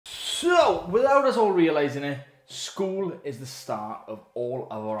So, without us all realising it, school is the start of all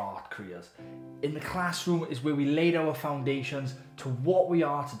our art careers. In the classroom is where we laid our foundations to what we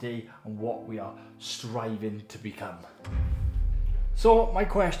are today and what we are striving to become. So my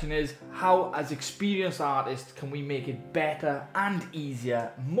question is, how as experienced artists can we make it better and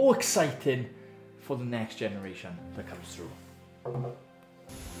easier, more exciting for the next generation that comes through?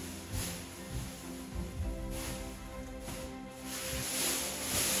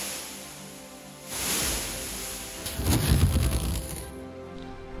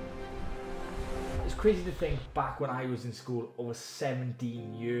 Crazy to think back when I was in school over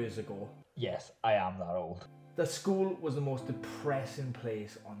 17 years ago. Yes, I am that old. That school was the most depressing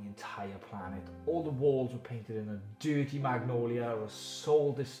place on the entire planet. All the walls were painted in a dirty magnolia or a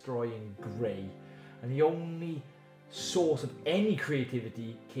soul-destroying grey, and the only source of any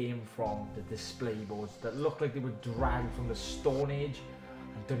creativity came from the display boards that looked like they were dragged from the Stone Age.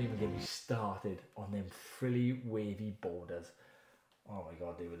 And don't even get me started on them frilly, wavy borders. Oh my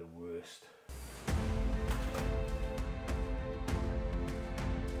god, they were the worst.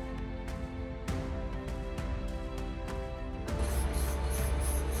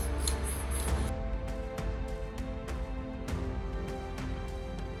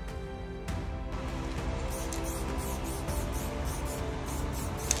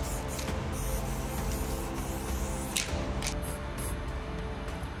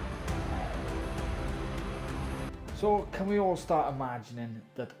 So can we all start imagining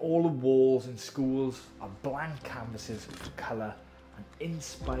that all the walls in schools are blank canvases for colour and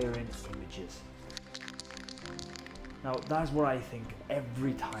inspiring images? Now that's what I think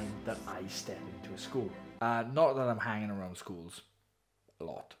every time that I step into a school. Not that I'm hanging around schools a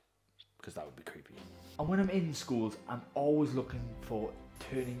lot, because that would be creepy. And when I'm in schools, I'm always looking for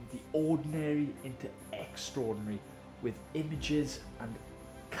turning the ordinary into extraordinary with images and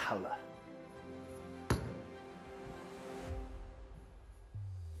colour.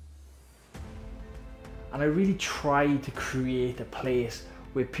 And I really try to create a place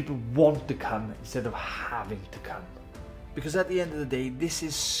where people want to come instead of having to come. Because at the end of the day, this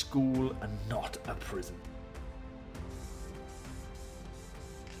is school and not a prison.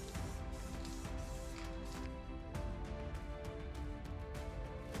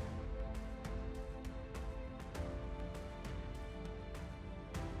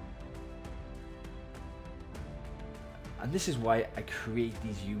 And this is why I create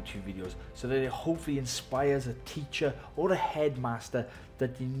these YouTube videos, so that it hopefully inspires a teacher or a headmaster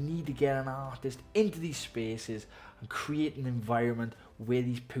that you need to get an artist into these spaces and create an environment where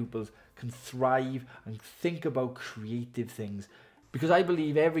these pupils can thrive and think about creative things. Because I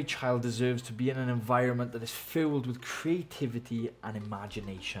believe every child deserves to be in an environment that is filled with creativity and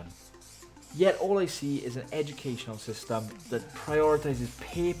imagination. Yet all I see is an educational system that prioritises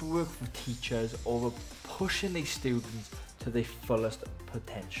paperwork for teachers over pushing these students to their fullest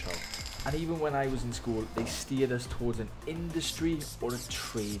potential. And even when I was in school, they steered us towards an industry or a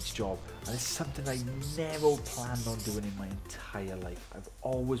trades job. And it's something I never planned on doing in my entire life. I've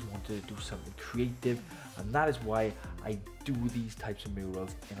always wanted to do something creative, and that is why I do these types of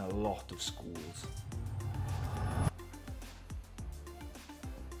murals in a lot of schools.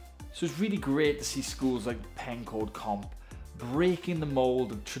 So it's really great to see schools like Pen Code Comp breaking the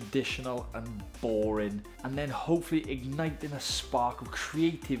mold of traditional and boring, and then hopefully igniting a spark of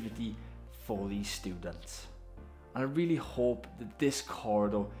creativity for these students. And I really hope that this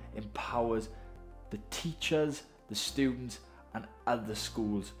corridor empowers the teachers, the students and other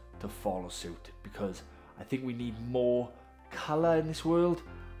schools to follow suit, because I think we need more colour in this world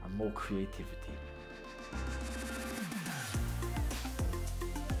and more creativity.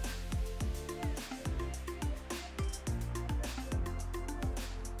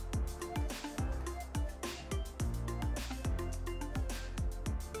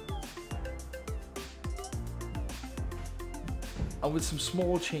 And with some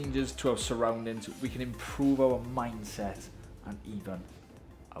small changes to our surroundings, we can improve our mindset and even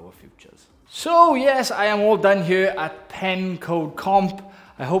our futures. So yes, I am all done here at Pen Code Comp.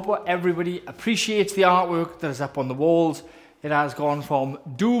 I hope everybody appreciates the artwork that is up on the walls. It has gone from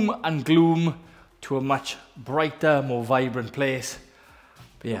doom and gloom to a much brighter, more vibrant place.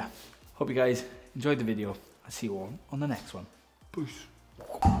 But yeah, hope you guys enjoyed the video. I'll see you all on the next one. Peace.